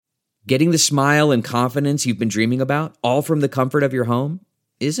Getting the smile and confidence you've been dreaming about, all from the comfort of your home,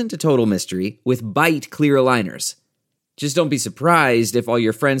 isn't a total mystery with Byte clear aligners. Just don't be surprised if all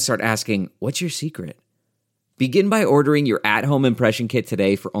your friends start asking, "What's your secret?" Begin by ordering your at-home impression kit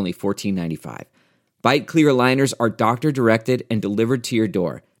today for only $14.95. Byte clear aligners are doctor-directed and delivered to your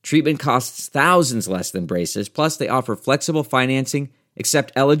door. Treatment costs thousands less than braces, plus they offer flexible financing,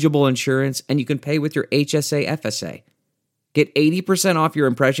 accept eligible insurance, and you can pay with your HSA FSA. Get 80% off your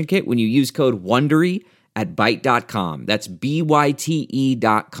impression kit when you use code WONDERY at Byte.com. That's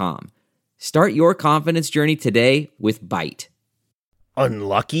BYTE.com. Start your confidence journey today with Byte.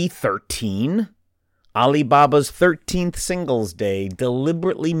 Unlucky 13? Alibaba's 13th Singles Day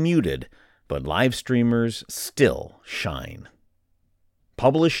deliberately muted, but live streamers still shine.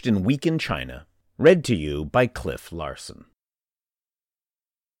 Published in Week in China. Read to you by Cliff Larson.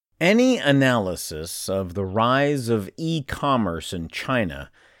 Any analysis of the rise of e-commerce in China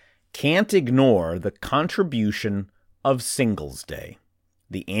can't ignore the contribution of Singles Day,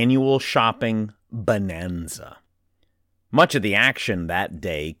 the annual shopping bonanza. Much of the action that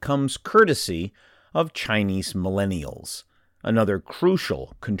day comes courtesy of Chinese millennials, another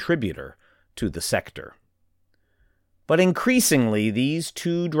crucial contributor to the sector. But increasingly, these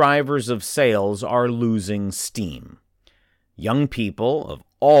two drivers of sales are losing steam. Young people of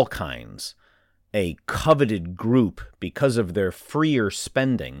all kinds, a coveted group because of their freer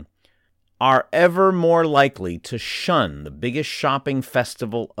spending, are ever more likely to shun the biggest shopping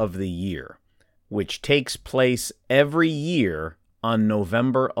festival of the year, which takes place every year on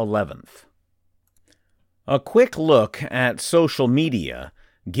November 11th. A quick look at social media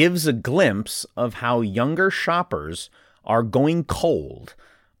gives a glimpse of how younger shoppers are going cold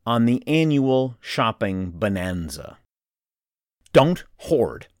on the annual shopping bonanza. Don't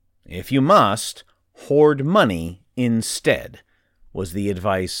hoard. If you must, hoard money instead, was the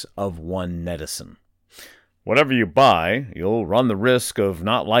advice of one netizen. Whatever you buy, you'll run the risk of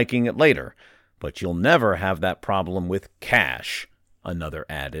not liking it later, but you'll never have that problem with cash, another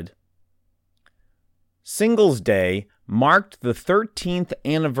added. Singles Day marked the 13th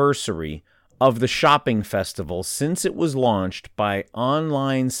anniversary of the shopping festival since it was launched by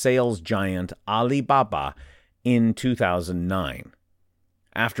online sales giant Alibaba in 2009.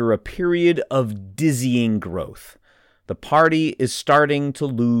 After a period of dizzying growth, the party is starting to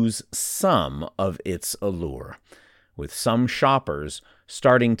lose some of its allure, with some shoppers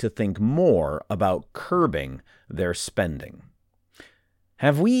starting to think more about curbing their spending.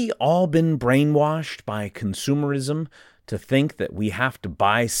 Have we all been brainwashed by consumerism to think that we have to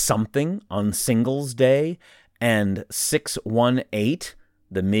buy something on Singles Day and 618,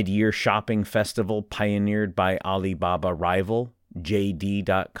 the mid-year shopping festival pioneered by Alibaba rival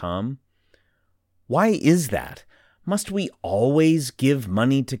JD.com? Why is that? Must we always give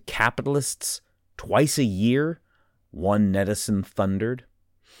money to capitalists twice a year? One netizen thundered.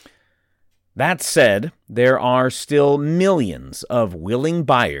 That said, there are still millions of willing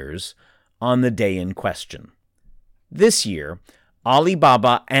buyers on the day in question. This year,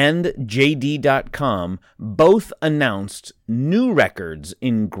 Alibaba and JD.com both announced new records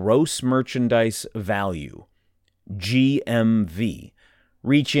in gross merchandise value, GMV,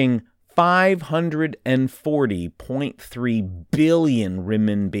 reaching 540.3 billion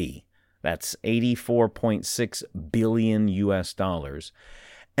renminbi, that's 84.6 billion US dollars,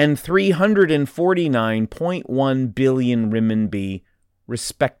 and 349.1 billion renminbi,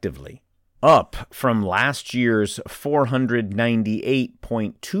 respectively, up from last year's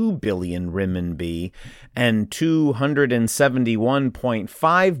 498.2 billion renminbi and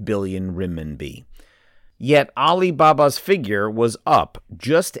 271.5 billion renminbi. Yet Alibaba's figure was up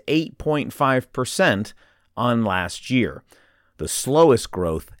just 8.5% on last year, the slowest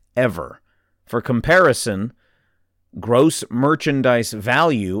growth ever. For comparison, gross merchandise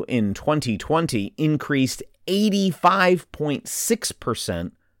value in 2020 increased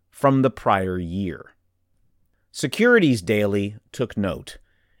 85.6% from the prior year. Securities Daily took note,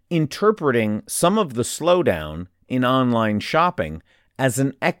 interpreting some of the slowdown in online shopping as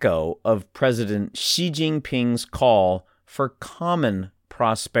an echo of President Xi Jinping's call for common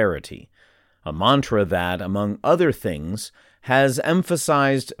prosperity, a mantra that, among other things, has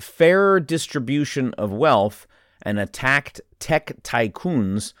emphasized fairer distribution of wealth and attacked tech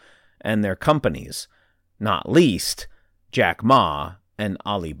tycoons and their companies, not least Jack Ma and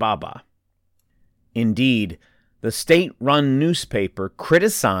Alibaba. Indeed, the state-run newspaper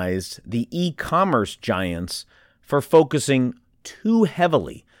criticized the e-commerce giants for focusing too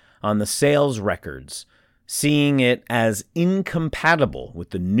heavily on the sales records, seeing it as incompatible with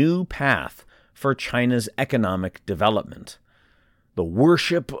the new path for China's economic development. The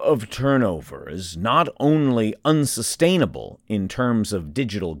worship of turnover is not only unsustainable in terms of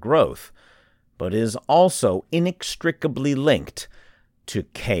digital growth, but is also inextricably linked to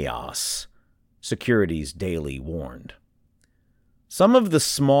chaos, Securities Daily warned. Some of the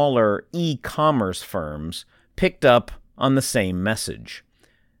smaller e-commerce firms picked up on the same message.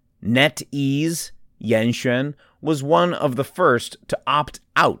 NetEase Yanxuan was one of the first to opt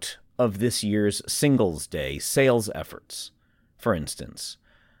out of this year's Singles' Day sales efforts. For instance,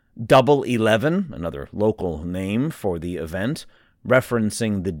 Double 11, another local name for the event,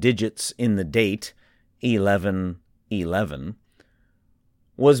 referencing the digits in the date 11/11,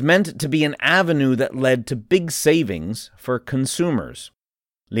 was meant to be an avenue that led to big savings for consumers,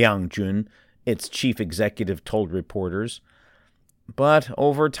 Liang Jun, its chief executive, told reporters. But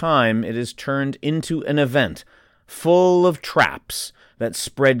over time, it has turned into an event full of traps that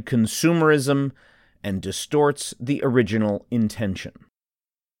spread consumerism and distorts the original intention.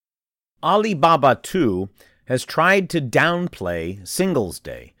 Alibaba, too, has tried to downplay Singles'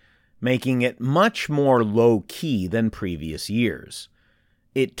 Day, making it much more low-key than previous years.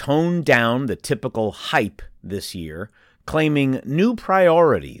 It toned down the typical hype this year, claiming new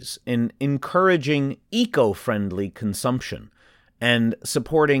priorities in encouraging eco-friendly consumption and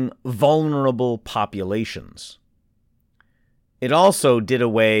supporting vulnerable populations. It also did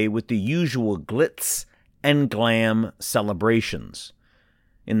away with the usual glitz and glam celebrations.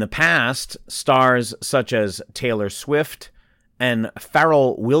 In the past, stars such as Taylor Swift and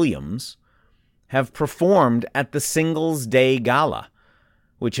Pharrell Williams have performed at the Singles' Day Gala,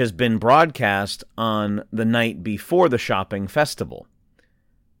 which has been broadcast on the night before the shopping festival.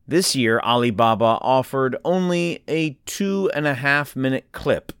 This year, Alibaba offered only a 2.5-minute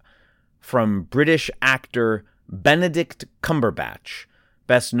clip from British actor Benedict Cumberbatch,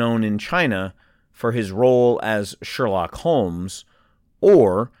 best known in China for his role as Sherlock Holmes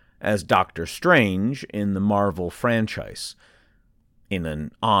or as Doctor Strange in the Marvel franchise. In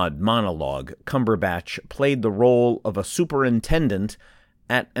an odd monologue, Cumberbatch played the role of a superintendent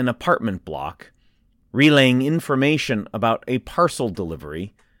at an apartment block, relaying information about a parcel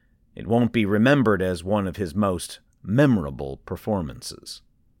delivery. It won't be remembered as one of his most memorable performances.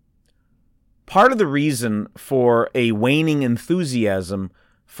 Part of the reason for a waning enthusiasm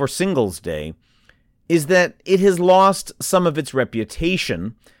for Singles' Day is that it has lost some of its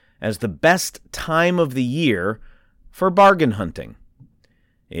reputation as the best time of the year for bargain hunting.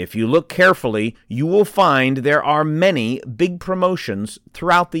 If you look carefully, you will find there are many big promotions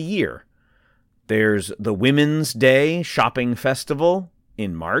throughout the year. There's the Women's Day Shopping Festival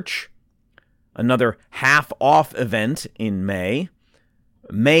in March, another half-off event in May,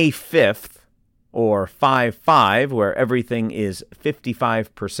 May 5th, or 5/5, where everything is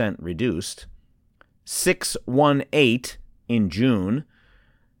 55% reduced, 6/18 in June,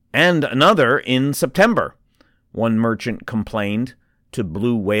 and another in September, one merchant complained to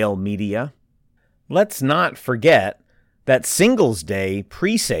Blue Whale Media. Let's not forget that Singles' Day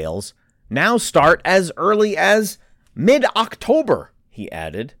pre-sales now start as early as mid-October, he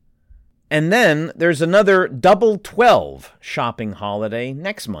added. And then there's another Double 12 shopping holiday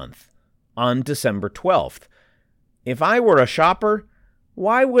next month, on December 12th. If I were a shopper,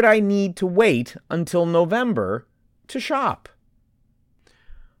 why would I need to wait until November to shop?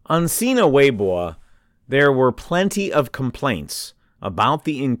 On Sina Weibo, there were plenty of complaints about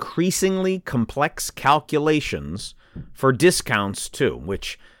the increasingly complex calculations for discounts, too,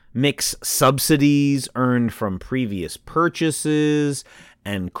 which mix subsidies earned from previous purchases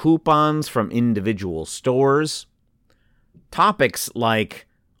and coupons from individual stores. Topics like,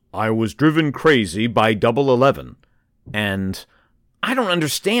 "I was driven crazy by Double 11," and "I don't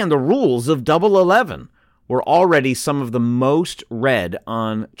understand the rules of Double 11," were already some of the most read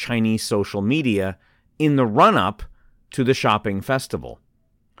on Chinese social media in the run-up to the shopping festival.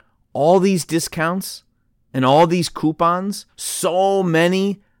 All these discounts and all these coupons, so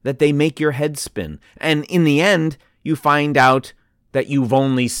many that they make your head spin. And in the end, you find out that you've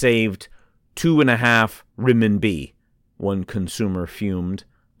only saved 2.5 renminbi, one consumer fumed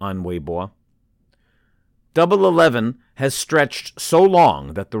on Weibo. Double 11 has stretched so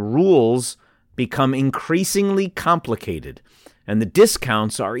long that the rules become increasingly complicated, and the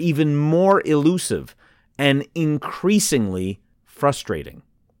discounts are even more elusive and increasingly frustrating.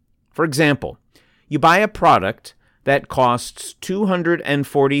 For example, you buy a product that costs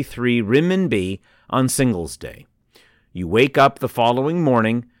 243 renminbi on Singles' Day. You wake up the following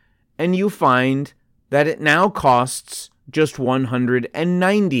morning and you find that it now costs just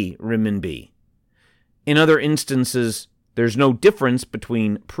 190 renminbi. In other instances, there's no difference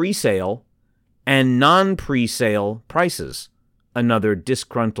between pre-sale and non-pre-sale prices, another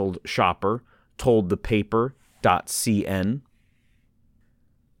disgruntled shopper told the paper.cn.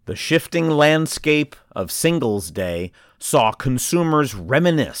 The shifting landscape of Singles' Day saw consumers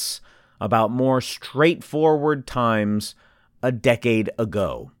reminisce about more straightforward times a decade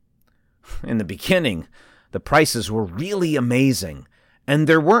ago. In the beginning, the prices were really amazing, and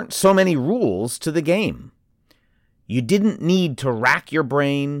there weren't so many rules to the game. You didn't need to rack your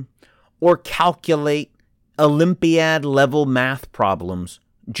brain or calculate Olympiad-level math problems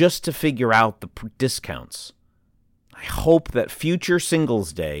just to figure out the discounts. I hope that future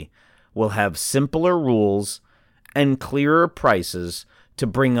Singles' Day will have simpler rules and clearer prices to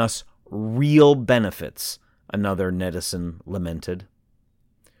bring us real benefits, another netizen lamented.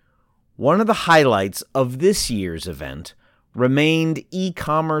 One of the highlights of this year's event remained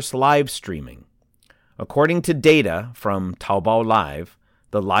e-commerce live streaming. According to data from Taobao Live,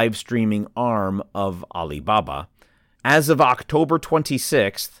 the live streaming arm of Alibaba, as of October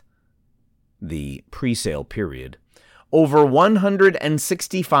 26th, the pre-sale period, over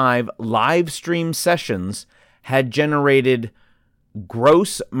 165 live stream sessions had generated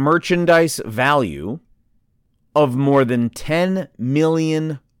gross merchandise value of more than 10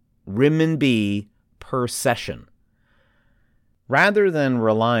 million renminbi per session. Rather than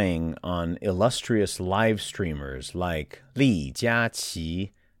relying on illustrious live streamers like Li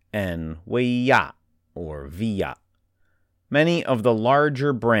Jiaqi and Wei Ya or Viya, many of the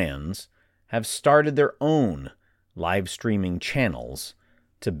larger brands have started their own live streaming channels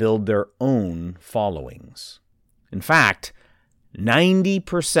to build their own followings. In fact,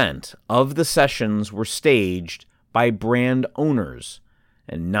 90% of the sessions were staged by brand owners,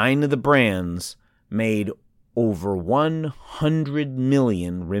 and 9 of the brands made over 100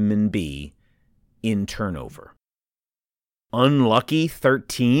 million renminbi in turnover. Unlucky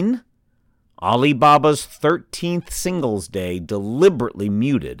 13? Alibaba's 13th Singles' Day deliberately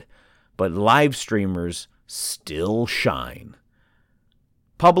muted, but live streamers still shine.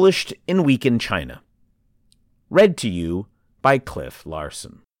 Published in Week in China. Read to you by Cliff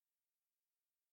Larson.